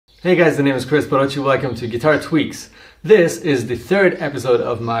Hey guys, the name is Kris. Welcome to Guitar Tweakz. This is the third episode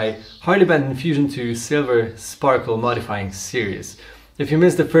of my Harley Benton Fusion-II Silver Sparkle Modifying series. If you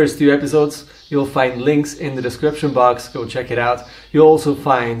missed the first two episodes, you'll find links in the description box. Go check it out. You'll also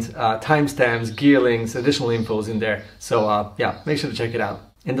find timestamps, gear links, additional infos in there. So yeah, make sure to check it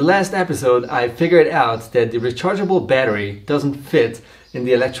out. In the last episode, I figured out that the rechargeable battery doesn't fit in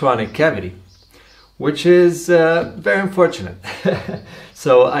the electronic cavity, which is very unfortunate.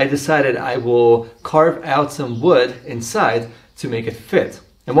 So I decided I will carve out some wood inside to make it fit.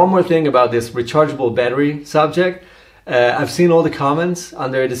 And one more thing about this rechargeable battery subject. I've seen all the comments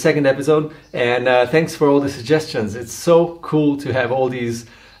under the second episode, and thanks for all the suggestions. It's so cool to have all these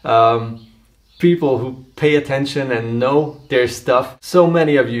people who pay attention and know their stuff. So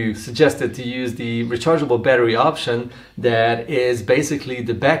many of you suggested to use the rechargeable battery option that is basically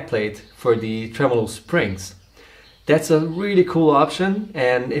the backplate for the tremolo springs. That's a really cool option,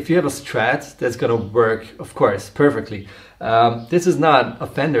 and if you have a Strat, that's gonna work, of course, perfectly. This is not a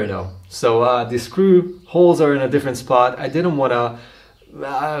Fender though, so the screw holes are in a different spot. I didn't want to,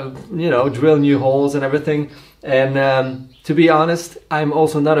 drill new holes and everything. And to be honest, I'm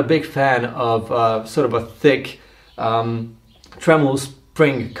also not a big fan of sort of a thick tremolo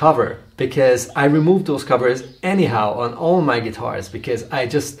spring cover, because I remove those covers anyhow on all my guitars, because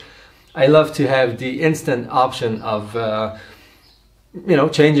I love to have the instant option of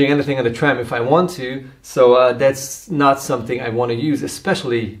changing anything on the trem if I want to. So that's not something I want to use,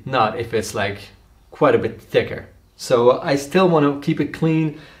 especially not if it's like quite a bit thicker. So I still want to keep it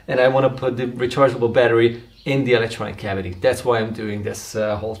clean, and I want to put the rechargeable battery in the electronic cavity. That's why I'm doing this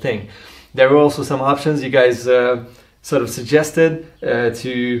whole thing. There were also some options you guys sort of suggested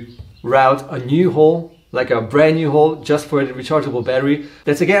to route a new hole, like a brand new hole just for the rechargeable battery.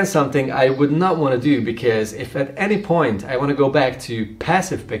 That's again something I would not want to do, because if at any point I want to go back to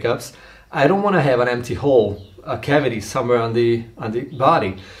passive pickups, I don't want to have an empty hole, a cavity somewhere on the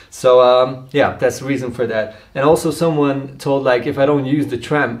body. So yeah, that's the reason for that. And also someone told, like, if I don't use the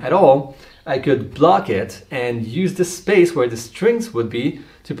trem at all, I could block it and use the space where the strings would be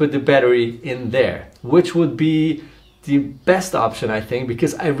to put the battery in there, which would be the best option, I think,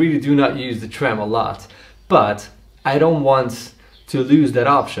 because I really do not use the trem a lot. But I don't want to lose that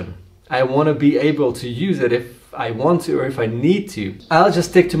option. I want to be able to use it if I want to or if I need to. I'll just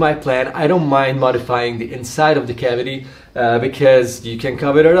stick to my plan. I don't mind modifying the inside of the cavity because you can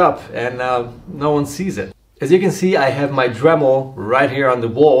cover it up and no one sees it. As you can see, I have my Dremel right here on the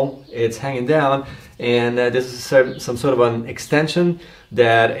wall. It's hanging down, and this is some sort of an extension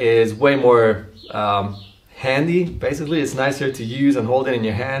that is way more handy. Basically, it's nicer to use and hold it in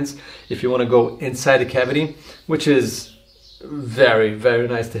your hands if you want to go inside the cavity, which is very, very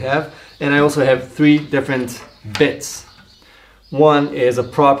nice to have. And I also have three different bits. One is a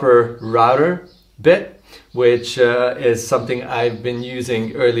proper router bit, which is something I've been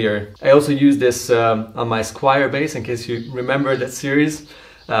using earlier. I also used this on my Squire bass, in case you remember that series.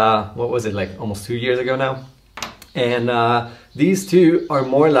 What was it, like almost 2 years ago now? And these two are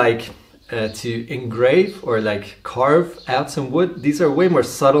more like to engrave or like carve out some wood. These are way more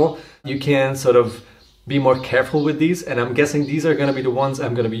subtle. You can sort of be more careful with these, and I'm guessing these are going to be the ones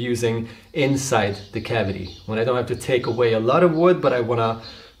I'm going to be using inside the cavity when I don't have to take away a lot of wood, but I want to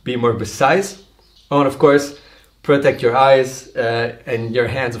be more precise. Oh, and of course, protect your eyes and your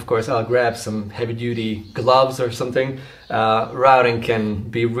hands. Of course, I'll grab some heavy-duty gloves or something. Routing can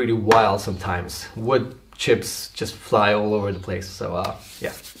be really wild sometimes. Wood chips just fly all over the place, so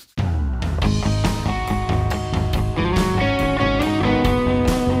yeah.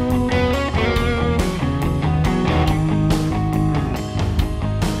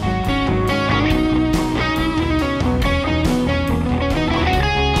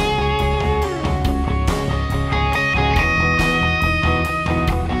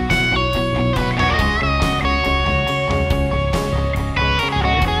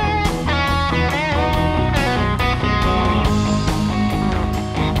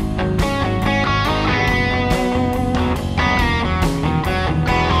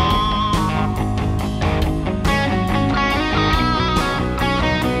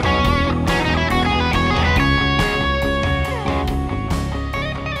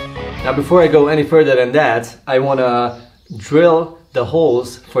 Now, before I go any further than that, I want to drill the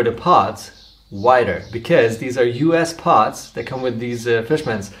holes for the pots wider, because these are US pots that come with these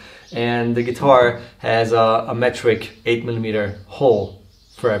Fishmans, and the guitar has a metric 8mm hole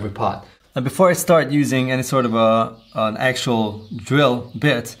for every pot. Now, before I start using any sort of an actual drill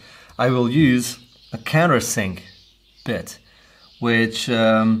bit, I will use a countersink bit, which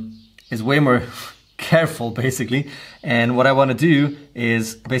is way more careful basically. And what I want to do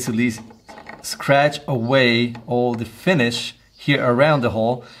is basically scratch away all the finish here around the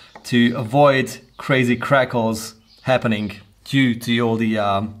hole to avoid crazy crackles happening due to all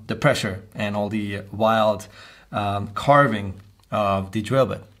the pressure and all the wild carving of the drill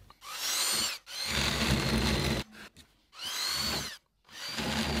bit.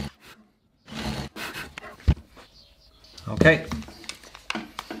 Okay,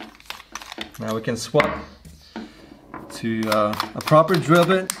 now we can swap to a proper drill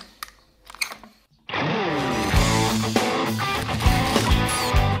bit.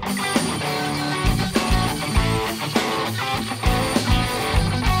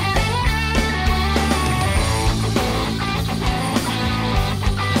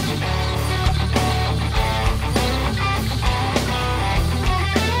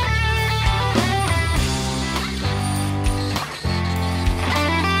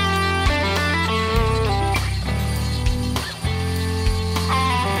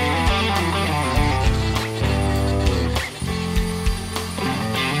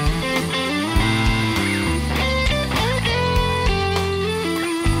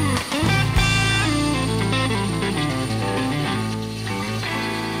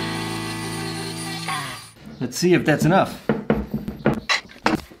 Let's see if that's enough.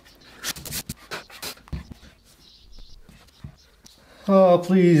 Oh,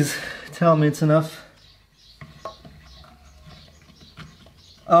 please tell me it's enough.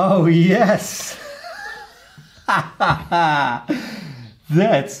 Oh, yes!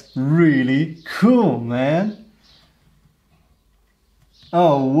 That's really cool, man.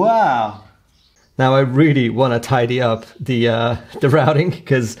 Oh, wow. Now I really want to tidy up the routing,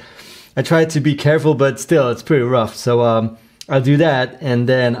 because I tried to be careful, but still it's pretty rough. So I'll do that, and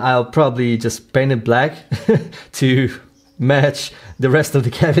then I'll probably just paint it black to match the rest of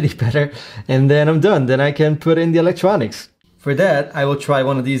the cavity better, and then I'm done. Then I can put in the electronics. For that, I will try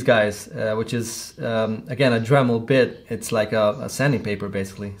one of these guys, which is again a Dremel bit. It's like a sanding paper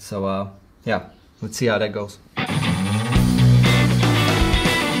basically. So yeah, let's see how that goes.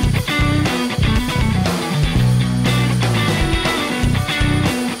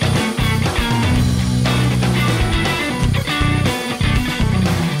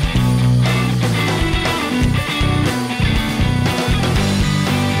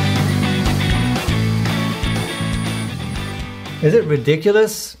 Is it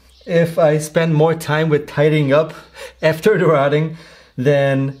ridiculous if I spend more time with tidying up after the routing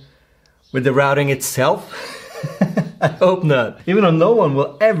than with the routing itself? I hope not. Even though no one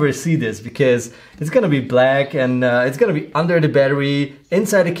will ever see this, because it's gonna be black and it's gonna be under the battery,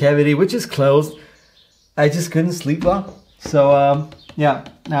 inside the cavity, which is closed. I just couldn't sleep well. So yeah,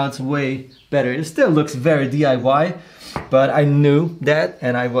 now it's way better. It still looks very DIY, but I knew that,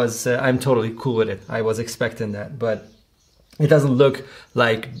 and I'm totally cool with it. I was expecting that, but it doesn't look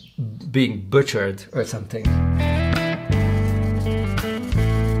like being butchered or something.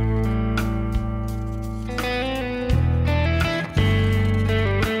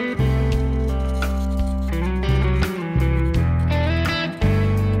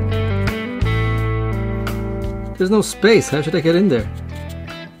 There's no space. How should I get in there?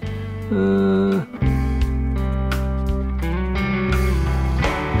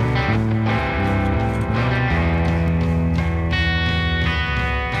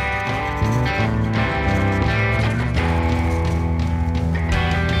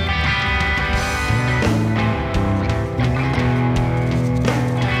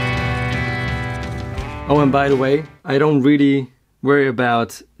 Oh, and by the way, I don't really worry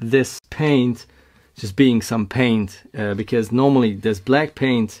about this paint just being some paint, because normally this black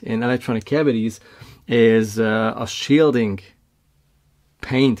paint in electronic cavities is a shielding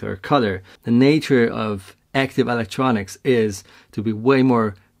paint or color. The nature of active electronics is to be way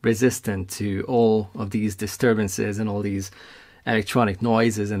more resistant to all of these disturbances and all these electronic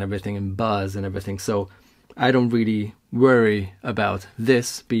noises and everything, and buzz and everything. So I don't really worry about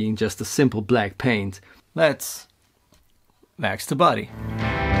this being just a simple black paint. Let's wax the body.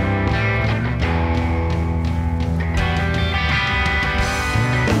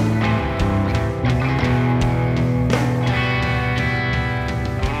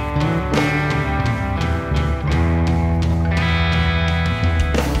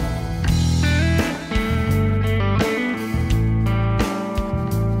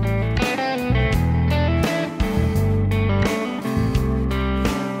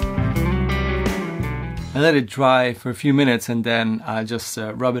 I let it dry for a few minutes, and then I just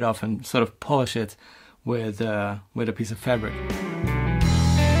rub it off and sort of polish it with a piece of fabric.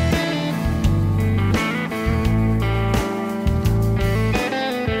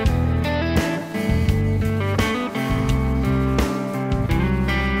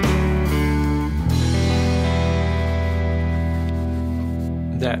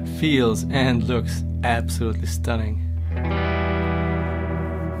 that feels and looks absolutely stunning.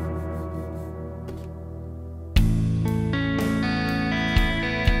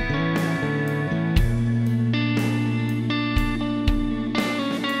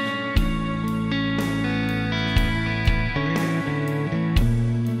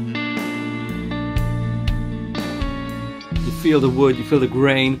 You feel the wood, you feel the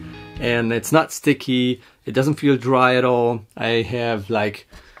grain, and it's not sticky, it doesn't feel dry at all. I have like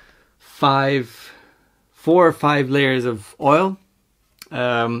 4 or 5 layers of oil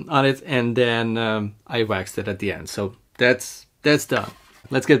on it, and then I waxed it at the end. So that's done.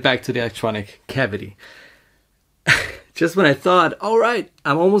 Let's get back to the electronic cavity. Just when I thought, all right,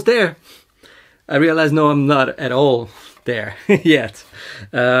 I'm almost there, I realized no, I'm not at all there yet.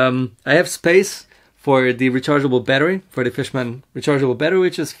 I have space for the rechargeable battery, for the Fishman rechargeable battery,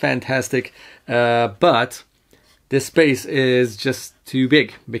 which is fantastic, but this space is just too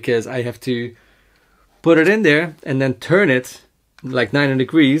big because I have to put it in there and then turn it like 90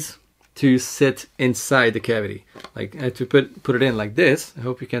 degrees to sit inside the cavity. Like I have to put it in like this. I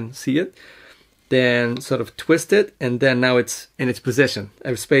hope you can see it. Then sort of twist it, and then now it's in its position. I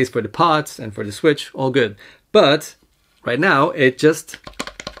have space for the pots and for the switch, all good. But right now it just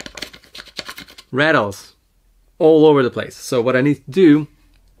rattles all over the place. So what I need to do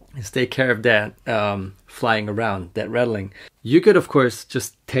is take care of that flying around, that rattling. You could of course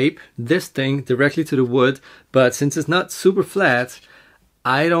just tape this thing directly to the wood, but since it's not super flat,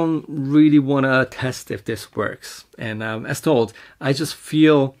 I don't really want to test if this works. And as told, I just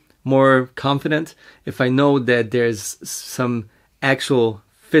feel more confident if I know that there's some actual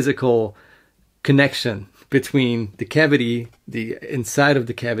physical connection between the cavity, the inside of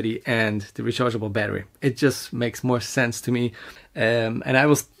the cavity, and the rechargeable battery. It just makes more sense to me. And I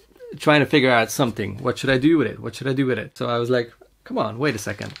was trying to figure out something. What should I do with it? What should I do with it? So I was like, come on, wait a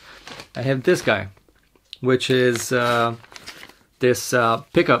second. I have this guy, which is this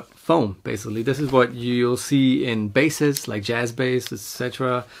pickup foam, basically. This is what you'll see in basses, like jazz bass,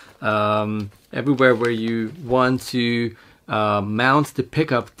 etc. Everywhere where you want to mount the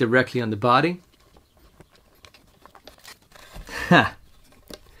pickup directly on the body.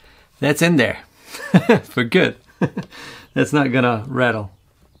 That's in there for good. That's not gonna rattle.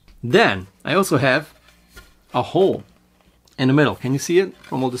 Then I also have a hole in the middle. Can you see it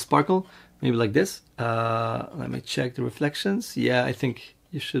from all the sparkle? Maybe like this. Let me check the reflections. Yeah, I think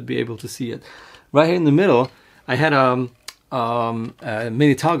you should be able to see it. Right here in the middle, I had a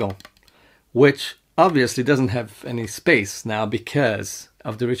mini toggle, which obviously doesn't have any space now because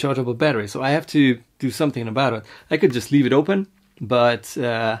of the rechargeable battery. So I have to do something about it. I could just leave it open, but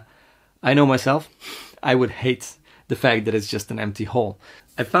I know myself, I would hate the fact that it's just an empty hole.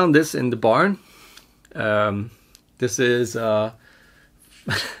 I found this in the barn. This is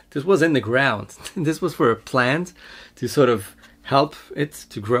this was in the ground. This was for a plant to sort of help it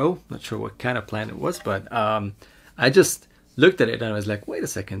to grow. Not sure what kind of plant it was, but I just looked at it and I was like, wait a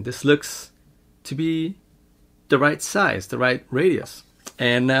second, this looks to be the right size, the right radius.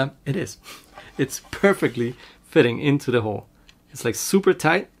 And it is. It's perfectly fitting into the hole. It's like super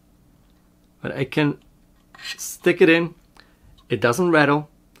tight, but I can stick it in. It doesn't rattle.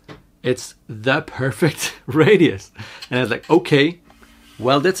 It's the perfect radius. And I was like, okay,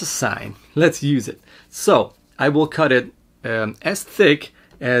 well, that's a sign. Let's use it. So I will cut it as thick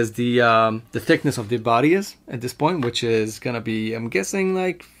as the thickness of the body is at this point, which is gonna be, I'm guessing,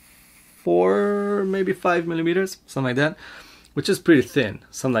 like 4, maybe 5 millimeters, something like that, which is pretty thin,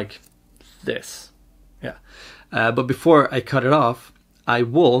 something like this. Yeah. But before I cut it off, I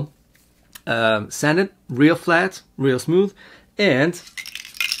will sand it real flat, real smooth, and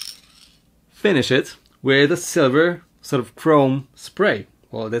finish it with a silver sort of chrome spray.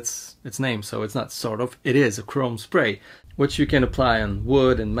 Well, that's its name, so it's not sort of, it is a chrome spray, which you can apply on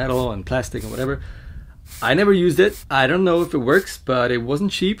wood and metal and plastic and whatever. I never used it. I don't know if it works, but it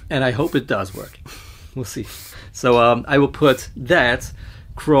wasn't cheap, and I hope it does work. We'll see. So I will put that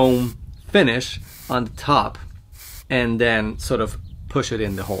chrome finish on the top and then sort of push it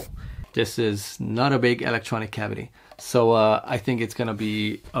in the hole. This is not a big electronic cavity, so I think it's gonna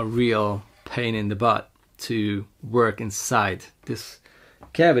be a real pain in the butt to work inside this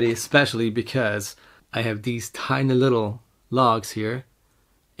cavity, especially because I have these tiny little logs here,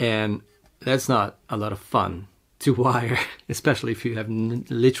 and that's not a lot of fun to wire, especially if you have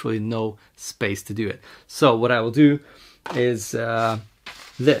literally no space to do it. So what I will do is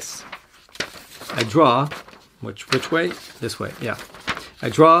this. I draw, which way? This way, yeah. I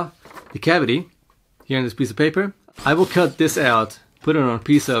draw the cavity here on this piece of paper. I will cut this out, put it on a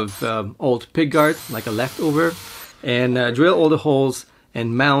piece of old pig guard, like a leftover, and drill all the holes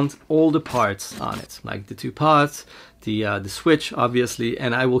and mount all the parts on it, like the two pots, the switch obviously,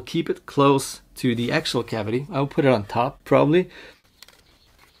 and I will keep it close to the actual cavity. I will put it on top probably.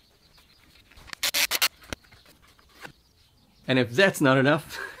 And if that's not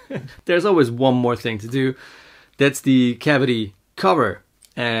enough, there's always one more thing to do. That's the cavity cover,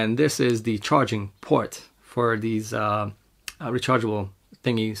 and this is the charging port for these rechargeable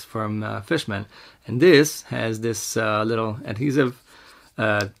thingies from Fishman. And this has this little adhesive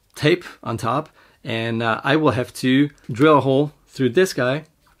tape on top, and I will have to drill a hole through this guy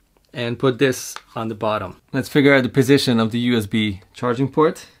and put this on the bottom. Let's figure out the position of the USB charging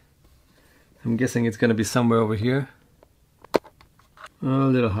port. I'm guessing it's gonna be somewhere over here. A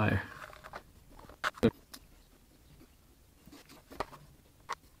little higher.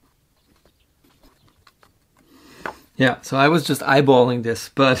 Yeah, so I was just eyeballing this,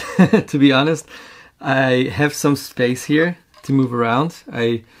 but to be honest, I have some space here to move around.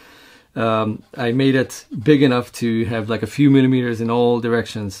 I made it big enough to have like a few millimeters in all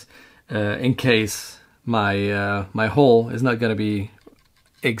directions in case my my hole is not gonna be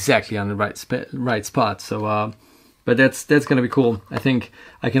exactly on the right spot. So, but that's gonna be cool. I think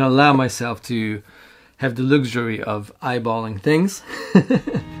I can allow myself to have the luxury of eyeballing things.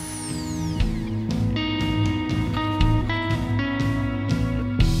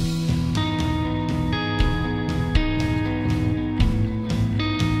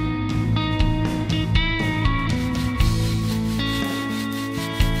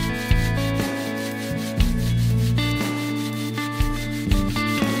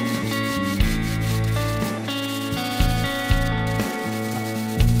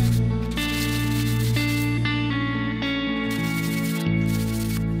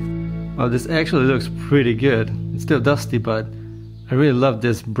 Oh, this actually looks pretty good. It's still dusty, but I really love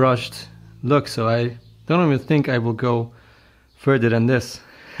this brushed look, so I don't even think I will go further than this.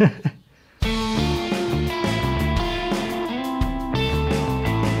 I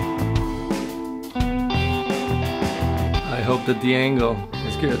hope that the angle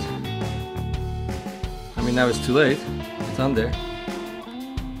is good. I mean, now it's too late. It's on there.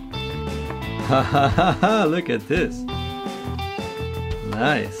 Ha ha ha ha! Look at this.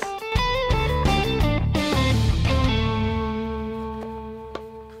 Nice.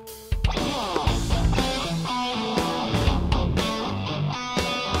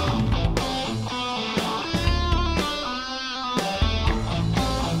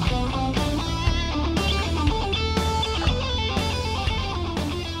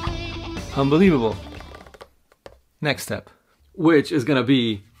 Unbelievable. Next step, which is gonna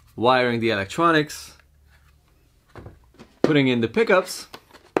be wiring the electronics, putting in the pickups,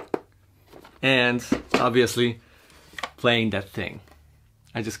 and obviously playing that thing.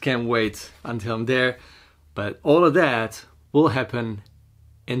 I just can't wait until I'm there, but all of that will happen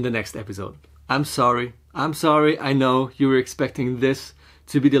in the next episode. I'm sorry, I know you were expecting this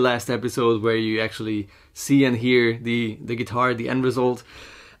to be the last episode where you actually see and hear the guitar, the end result.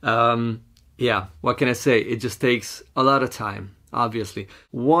 Yeah, what can I say? It just takes a lot of time, obviously.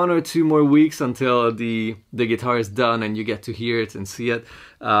 1 or 2 more weeks until the guitar is done and you get to hear it and see it.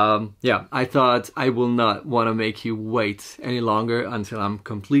 Yeah, I thought I will not want to make you wait any longer until I'm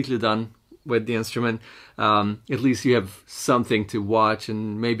completely done with the instrument. At least you have something to watch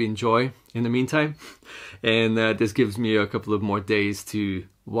and maybe enjoy in the meantime. And this gives me a couple of more days to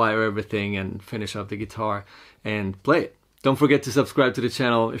wire everything and finish up the guitar and play it. Don't forget to subscribe to the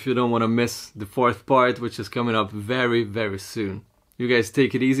channel if you don't want to miss the 4th part, which is coming up very, very soon. You guys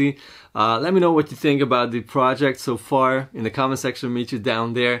take it easy. Let me know what you think about the project so far in the comment section. Meet you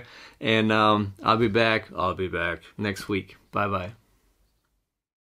down there. And I'll be back next week. Bye-bye.